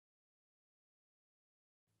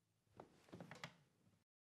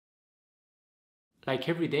Like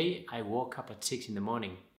every day, I woke up at 6 in the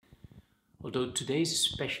morning. Although today is a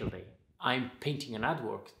special day, I'm painting an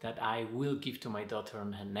artwork that I will give to my daughter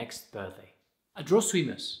on her next birthday. I draw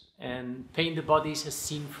swimmers and paint the bodies as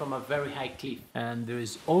seen from a very high cliff. And there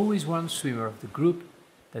is always one swimmer of the group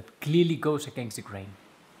that clearly goes against the grain.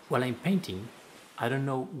 While I'm painting, I don't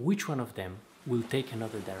know which one of them will take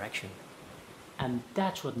another direction. And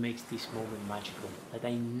that's what makes this moment magical, that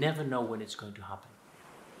I never know when it's going to happen.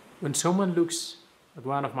 When someone looks at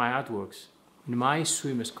one of my artworks in my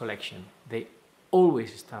swimmers collection, they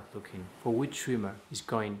always start looking for which swimmer is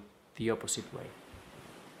going the opposite way.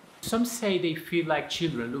 Some say they feel like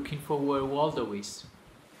children looking for where Waldo is.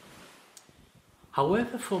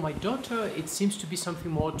 However, for my daughter, it seems to be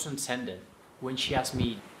something more transcendent when she asks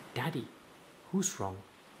me, "Daddy, who's wrong?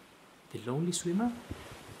 The lonely swimmer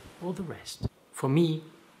or the rest?" For me,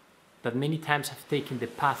 that many times I've taken the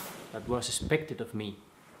path that was expected of me,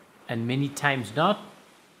 and many times not,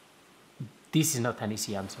 this is not an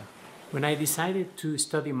easy answer. When I decided to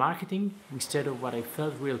study marketing instead of what I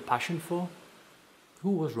felt real passion for, who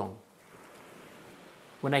was wrong?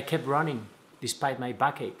 When I kept running despite my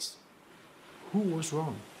backaches, who was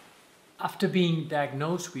wrong? After being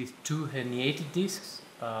diagnosed with 2 herniated discs,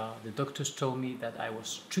 the doctors told me that I was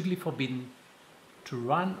strictly forbidden to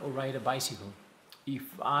run or ride a bicycle.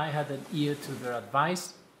 If I had an ear to their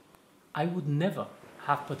advice, I would never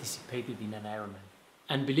have participated in an Ironman.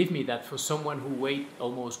 And believe me that for someone who weighed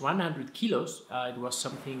almost 100 kilos, it was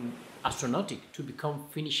something astronautic to become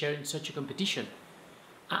finisher in such a competition.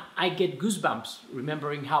 I get goosebumps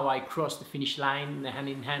remembering how I crossed the finish line hand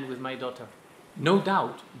in hand with my daughter. No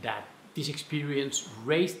doubt that this experience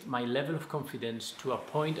raised my level of confidence to a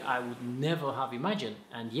point I would never have imagined,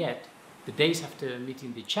 and yet, the days after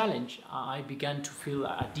meeting the challenge, I began to feel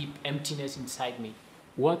a deep emptiness inside me.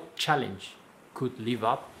 What challenge could live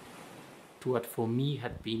up to what for me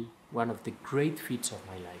had been one of the great feats of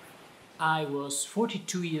my life? I was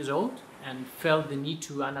 42 years old and felt the need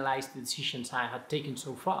to analyze the decisions I had taken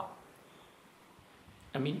so far.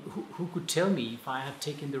 I mean, who could tell me if I had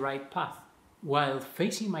taken the right path? While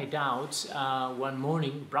facing my doubts, one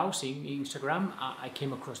morning browsing Instagram, I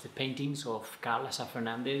came across the paintings of Carla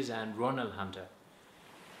Fernandez and Ronald Hunter.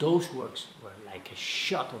 Those works were like a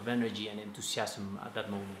shot of energy and enthusiasm at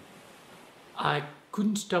that moment. I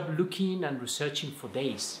couldn't stop looking and researching for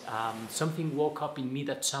days. Something woke up in me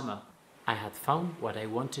that summer. I had found what I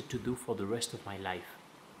wanted to do for the rest of my life: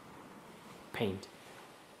 paint.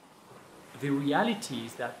 The reality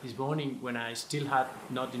is that this morning, when I still had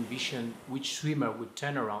not envisioned which swimmer would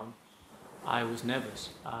turn around, I was nervous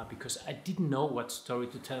because I didn't know what story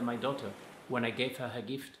to tell my daughter when I gave her her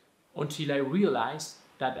gift, until I realized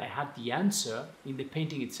that I had the answer in the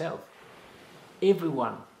painting itself.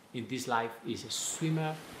 Everyone in this life is a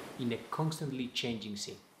swimmer in a constantly changing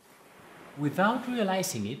sea. Without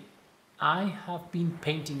realizing it, I have been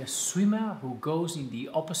painting a swimmer who goes in the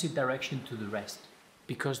opposite direction to the rest,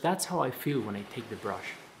 because that's how I feel when I take the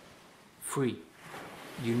brush. Free,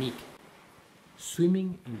 unique,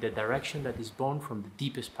 swimming in the direction that is born from the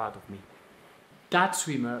deepest part of me. That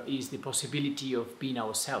swimmer is the possibility of being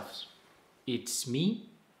ourselves. It's me,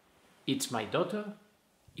 it's my daughter,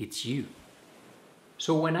 it's you.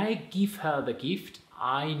 So when I give her the gift,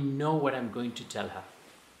 I know what I'm going to tell her.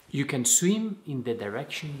 You can swim in the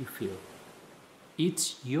direction you feel.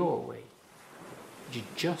 It's your way. You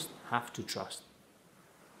just have to trust.